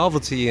 yeah, it's a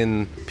novelty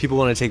and people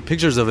want to take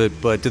pictures of it,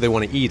 but do they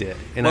want to eat it?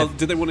 And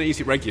do they want to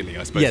eat it regularly,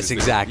 I suppose? Yes,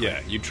 exactly.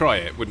 Yeah, you'd try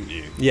it, wouldn't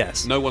you?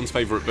 Yes. No one's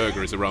favourite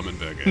burger is a ramen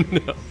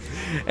burger. No.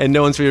 And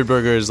no one's favorite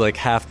burger is like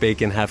half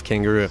bacon, half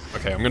kangaroo.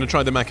 Okay, I'm going to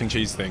try the mac and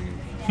cheese thing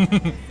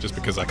just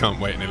because I can't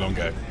wait any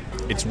longer.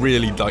 It's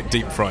really like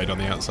deep fried on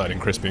the outside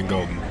and crispy and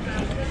golden.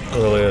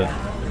 Oh,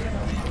 yeah.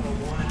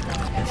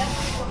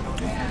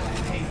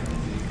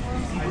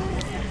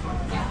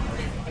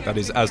 That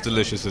is as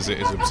delicious as it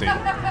is obscene.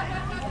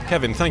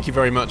 Kevin, thank you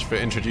very much for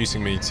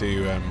introducing me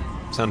to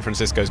San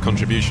Francisco's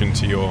contribution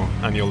to your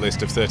annual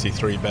list of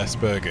 33 best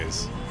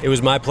burgers. It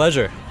was my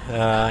pleasure.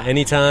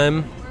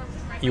 Anytime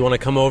you want to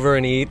come over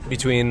and eat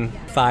between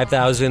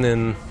 5,000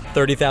 and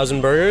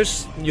 30,000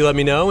 burgers, you let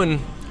me know and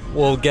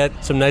we'll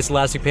get some nice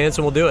elastic pants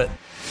and we'll do it.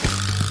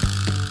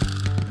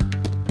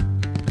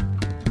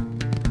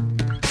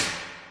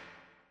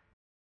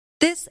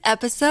 This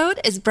episode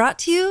is brought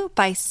to you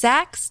by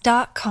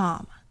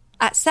Saks.com.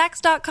 At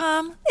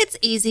Saks.com, it's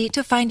easy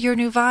to find your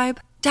new vibe.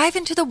 Dive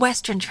into the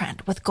Western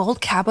trend with gold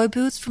cowboy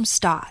boots from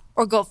Stott,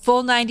 or go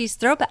full 90s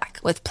throwback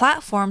with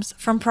platforms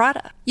from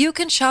Prada. You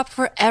can shop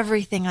for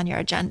everything on your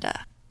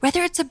agenda,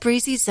 whether it's a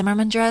breezy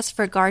Zimmermann dress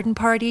for a garden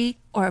party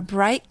or a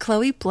bright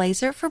Chloe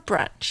blazer for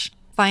brunch.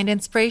 Find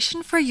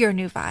inspiration for your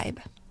new vibe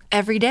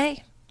every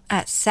day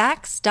at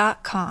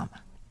Saks.com.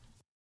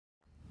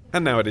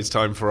 And now it is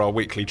time for our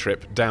weekly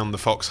trip down the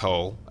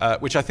foxhole,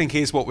 which I think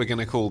is what we're going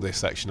to call this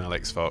section,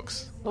 Alex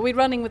Fox. Are we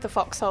running with the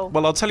foxhole?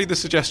 Well, I'll tell you the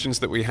suggestions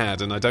that we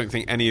had, and I don't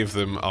think any of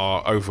them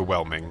are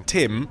overwhelming.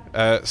 Tim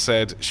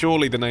said,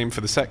 surely the name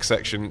for the sex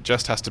section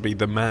just has to be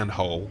the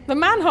manhole. The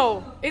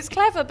manhole! It's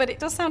clever, but it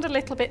does sound a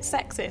little bit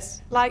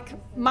sexist. Like,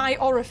 my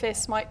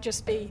orifice might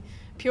just be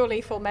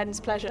purely for men's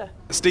pleasure.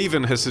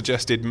 Stephen has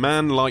suggested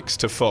man likes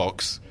to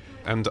fox,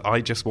 and I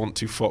just want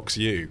to fox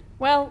you.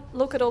 Well,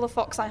 look at all the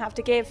fox I have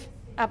to give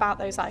about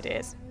those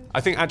ideas.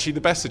 I think actually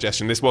the best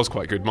suggestion, this was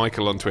quite good.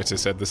 Michael on Twitter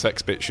said the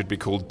sex bit should be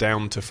called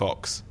Down to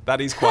Fox.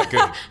 That is quite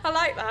good. I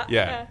like that.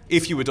 Yeah.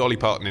 If you were Dolly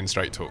Parton in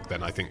Straight Talk,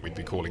 then I think we'd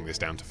be calling this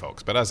Down to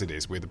Fox. But as it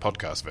is, we're the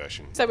podcast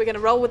version. So we're going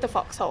to roll with the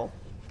foxhole.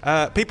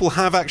 People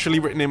have actually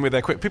written in with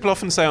their people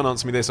often say on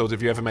Answer Me This, or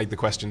have you ever made the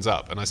questions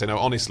up? And I say, no,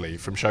 honestly,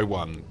 from show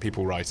one,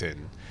 people write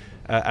in.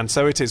 And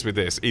so it is with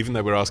this, even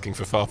though we're asking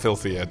for far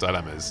filthier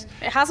dilemmas.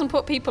 It hasn't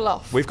put people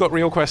off. We've got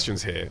real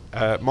questions here.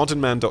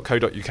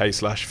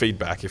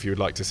 modernman.co.uk/feedback if you would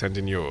like to send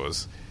in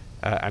yours.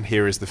 And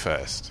here is the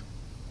first.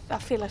 I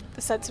feel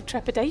a sense of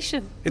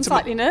trepidation. I'm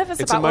slightly nervous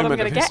about what I'm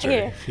going to get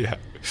here. Yeah.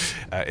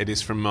 It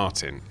is from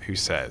Martin, who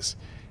says,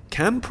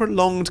 can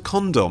prolonged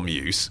condom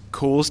use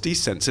cause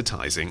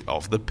desensitizing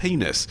of the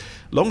penis?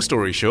 Long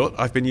story short,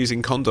 I've been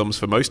using condoms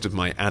for most of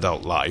my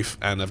adult life,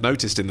 and I've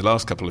noticed in the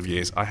last couple of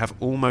years I have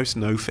almost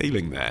no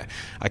feeling there.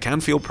 I can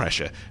feel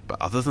pressure,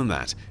 but other than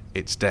that,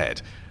 it's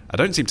dead. I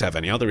don't seem to have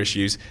any other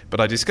issues, but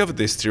I discovered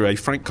this through a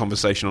frank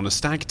conversation on a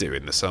stag do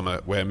in the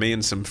summer where me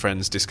and some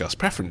friends discuss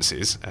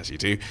preferences, as you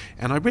do,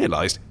 and I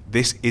realised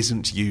this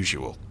isn't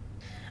usual.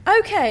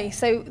 Okay,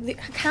 so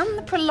can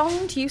the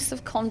prolonged use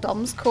of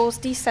condoms cause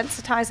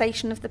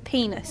desensitization of the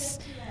penis?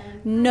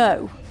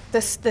 No.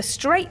 The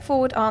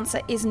straightforward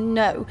answer is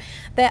no.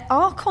 There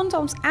are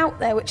condoms out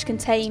there which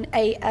contain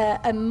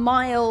a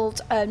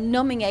mild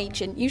numbing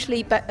agent,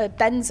 usually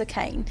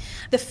benzocaine.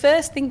 The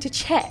first thing to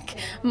check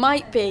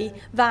might be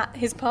that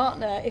his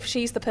partner, if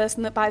she's the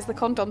person that buys the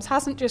condoms,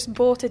 hasn't just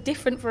bought a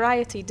different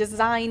variety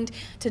designed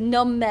to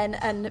numb men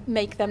and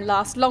make them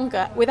last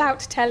longer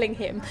without telling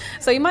him.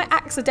 So you might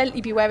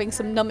accidentally be wearing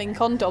some numbing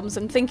condoms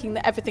and thinking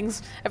that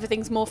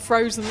everything's more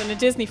frozen than a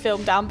Disney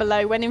film down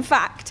below, when in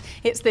fact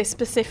it's this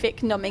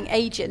specific numbing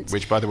agent.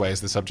 Which, by the way,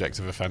 is the subject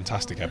of a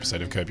fantastic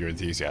episode of Curb Your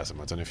Enthusiasm.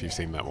 I don't know if you've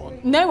seen that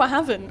one. No, I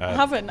haven't.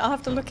 I'll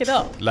have to look it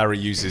up. Larry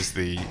uses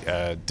the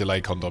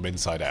delay condom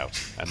inside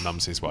out and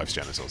numbs his wife's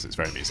genitals. It's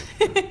very amusing.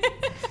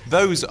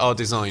 Those are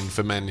designed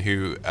for men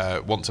who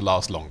want to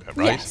last longer,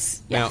 right?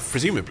 Yes. Now,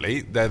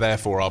 presumably, there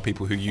therefore are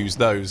people who use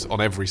those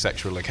on every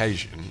sexual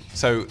occasion.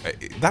 So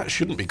that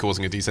shouldn't be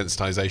causing a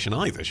desensitization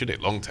either, should it,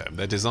 long term?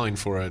 They're designed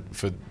for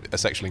a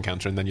sexual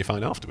encounter and then you're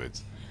fine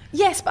afterwards.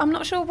 Yes, but I'm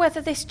not sure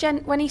whether this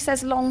when he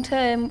says long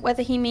term,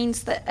 whether he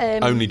means that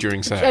only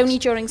during sex. Only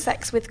during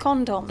sex with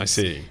condoms. I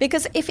see.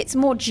 Because if it's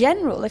more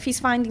general, if he's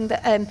finding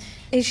that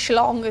his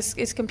schlong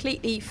is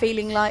completely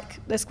feeling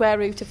like the square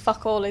root of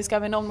fuck all is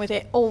going on with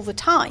it all the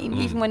time,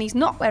 even when he's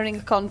not wearing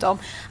a condom,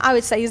 I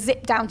would say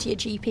zip down to your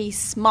GP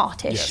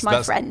smartish,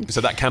 my friend.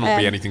 So that cannot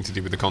be anything to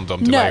do with the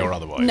condom delay or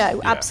otherwise.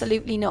 No,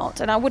 absolutely not.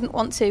 And I wouldn't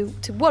want to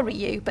worry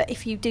you, but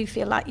if you do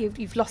feel like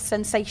you've lost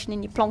sensation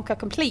in your plonker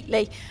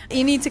completely,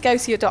 you need to go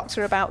to your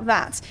doctor about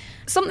that.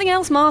 Something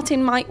else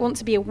Martin might want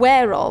to be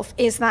aware of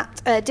is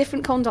that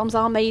different condoms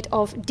are made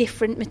of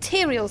different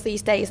materials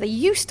these days. They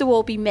used to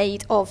all be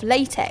made of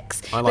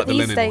latex. I like the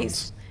linen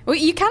ones. Well,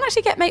 you can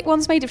actually get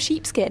ones made of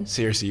sheepskin.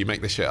 Seriously, you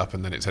make this shit up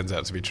and then it turns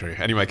out to be true.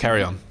 Anyway,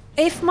 carry on.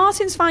 If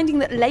Martin's finding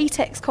that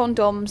latex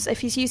condoms, if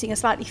he's using a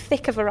slightly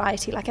thicker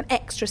variety, like an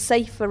extra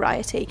safe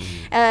variety,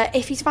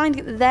 if he's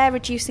finding that they're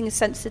reducing his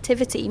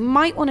sensitivity, he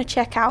might want to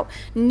check out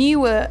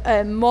newer,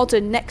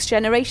 modern,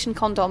 next-generation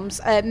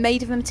condoms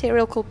made of a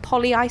material called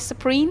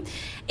polyisoprene.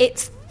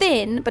 It's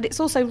thin, but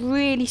it's also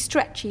really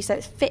stretchy, so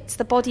it fits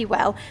the body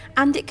well,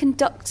 and it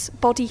conducts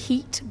body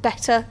heat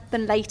better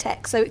than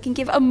latex, so it can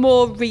give a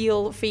more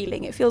real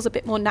feeling. It feels a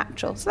bit more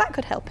natural, so that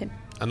could help him.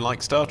 And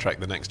like Star Trek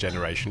The Next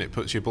Generation, it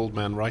puts your bald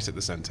man right at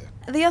the centre.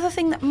 The other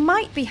thing that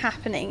might be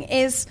happening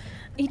is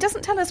he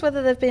doesn't tell us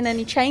whether there have been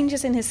any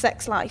changes in his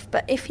sex life,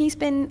 but if he's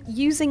been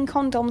using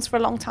condoms for a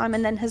long time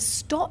and then has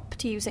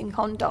stopped using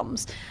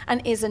condoms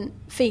and isn't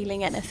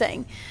feeling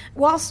anything,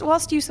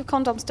 whilst use of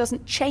condoms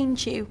doesn't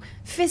change you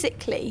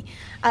physically,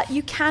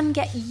 you can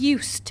get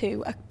used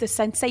to the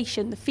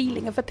sensation, the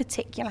feeling of a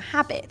particular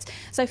habit.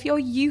 So if you're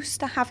used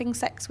to having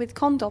sex with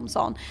condoms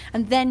on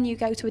and then you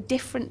go to a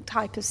different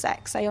type of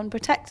sex, say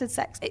unprotected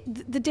sex,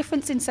 the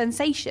difference in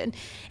sensation,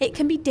 it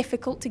can be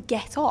difficult to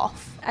get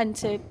off and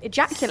to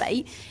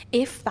ejaculate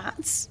if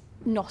that's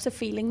not a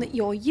feeling that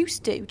you're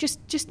used to.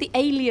 Just the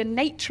alien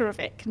nature of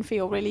it can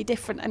feel really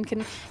different and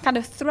can kind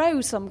of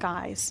throw some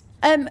guys.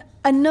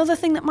 Another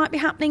thing that might be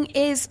happening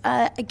is,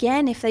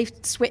 again, if they've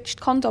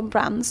switched condom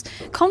brands,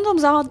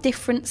 condoms are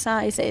different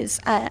sizes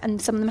and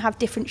some of them have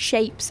different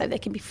shapes, so they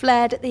can be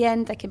flared at the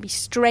end, they can be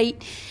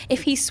straight.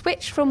 If he's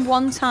switched from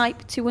one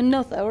type to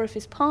another, or if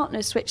his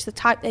partner's switched the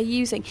type they're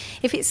using,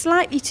 if it's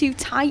slightly too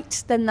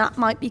tight, then that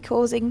might be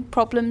causing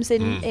problems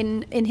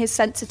in his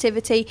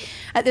sensitivity.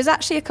 There's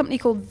actually a company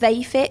called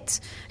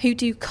TheyFit who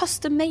do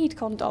custom-made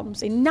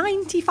condoms in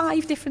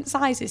 95 different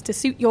sizes to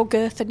suit your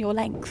girth and your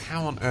length.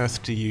 How on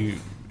earth do you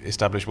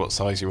establish what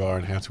size you are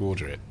and how to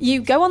order it?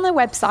 You go on their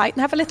website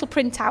and have a little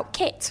printout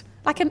kit,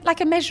 like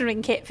a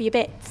measuring kit for your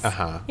bits.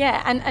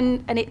 Yeah,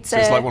 and it's... So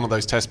it's like one of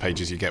those test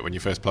pages you get when you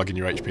first plug in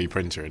your HP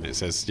printer and it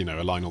says,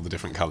 align all the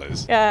different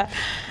colours. Yeah.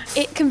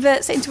 It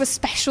converts it into a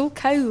special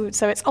code,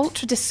 so it's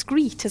ultra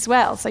discreet as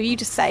well. So you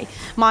just say,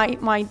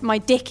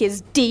 my dick is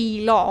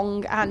D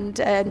long and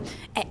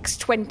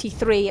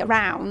X23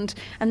 around,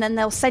 and then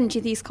they'll send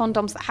you these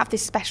condoms that have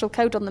this special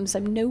code on them, so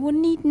no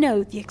one need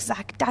know the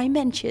exact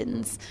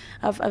dimensions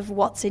of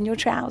what's in your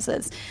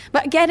trousers.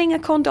 But getting a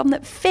condom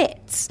that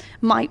fits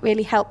might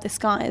really help this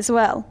guy as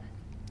well.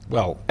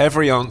 Well,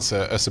 every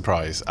answer a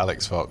surprise,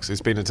 Alex Fox. It's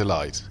been a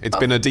delight. It's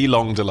been a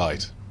D-long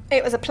delight.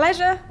 It was a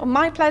pleasure, or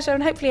my pleasure,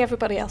 and hopefully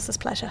everybody else's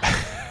pleasure.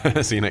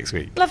 See you next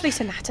week. Lovely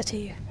to natter to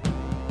you.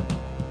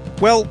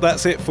 Well,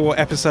 that's it for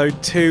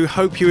episode 2.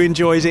 Hope you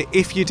enjoyed it.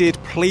 If you did,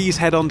 please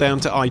head on down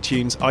to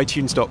iTunes,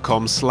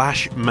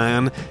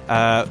 itunes.com/man.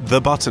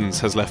 The Buttons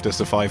has left us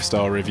a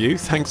 5-star review.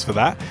 Thanks for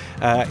that.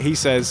 He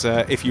says,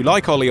 if you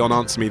like Ollie on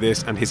Answer Me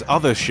This and his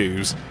other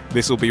shoes,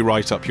 this will be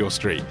right up your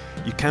street.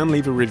 You can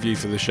leave a review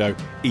for the show,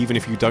 even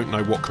if you don't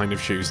know what kind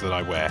of shoes that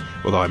I wear.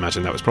 Although I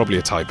imagine that was probably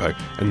a typo,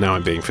 and now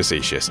I'm being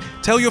facetious.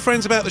 Tell your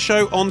friends about the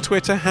show on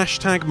Twitter,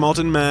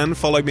 #ModernMan.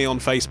 Follow me on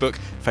Facebook,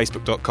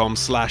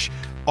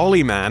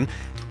 facebook.com/OllieMan.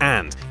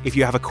 And if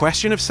you have a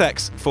question of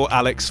sex for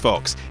Alex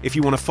Fox, if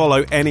you want to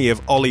follow any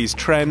of Ollie's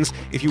trends,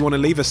 if you want to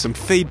leave us some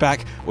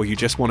feedback, or you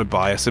just want to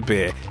buy us a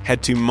beer,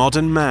 head to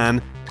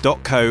modernman.co.uk,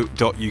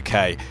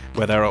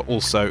 where there are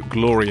also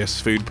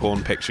glorious food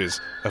porn pictures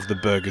of the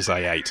burgers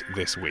I ate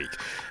this week.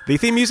 The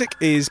theme music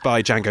is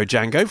by Django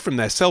Django from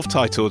their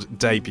self-titled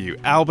debut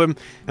album,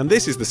 and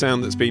this is the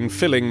sound that's been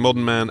filling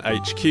Modern Man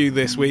HQ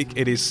this week.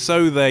 It is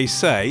So They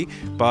Say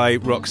by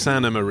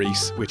Roxana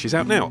Maurice, which is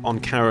out now on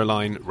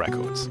Caroline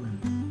Records.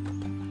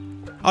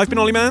 I've been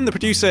Ollie Mann, the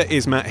producer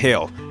is Matt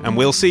Hill, and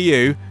we'll see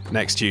you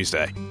next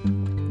Tuesday.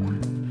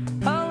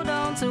 Hold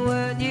on to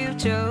what you've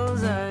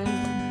chosen.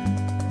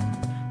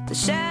 The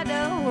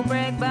shadow will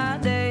break by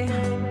day.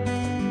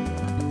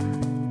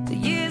 The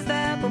years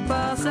that will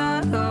pass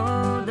are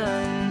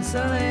golden.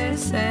 So they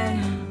say,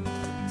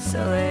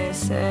 so they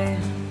say.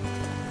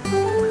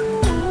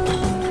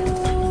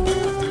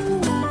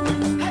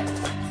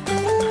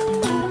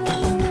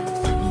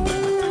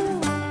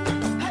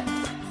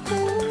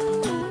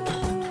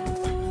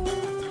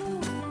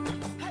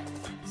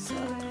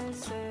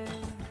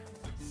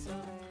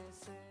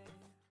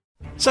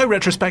 So,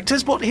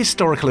 retrospectors, what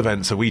historical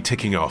events are we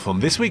ticking off on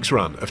this week's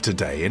run of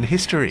Today in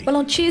History? Well,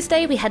 on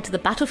Tuesday, we head to the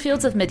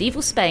battlefields of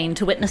medieval Spain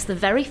to witness the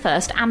very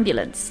first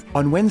ambulance.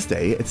 On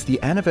Wednesday, it's the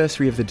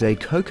anniversary of the day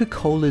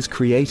Coca-Cola's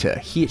creator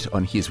hit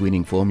on his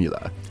winning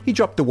formula. He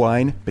dropped the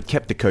wine, but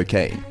kept the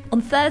cocaine.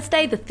 On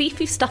Thursday, the thief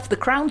who stuffed the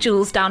crown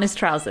jewels down his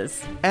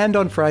trousers. And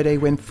on Friday,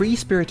 when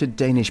free-spirited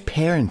Danish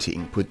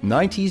parenting put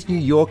 90s New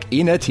York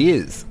in a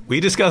tears. We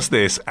discuss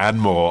this and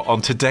more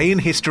on Today in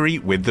History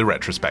with the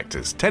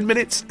Retrospectors. 10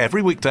 minutes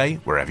every weekday,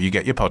 wherever you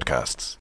get your podcasts.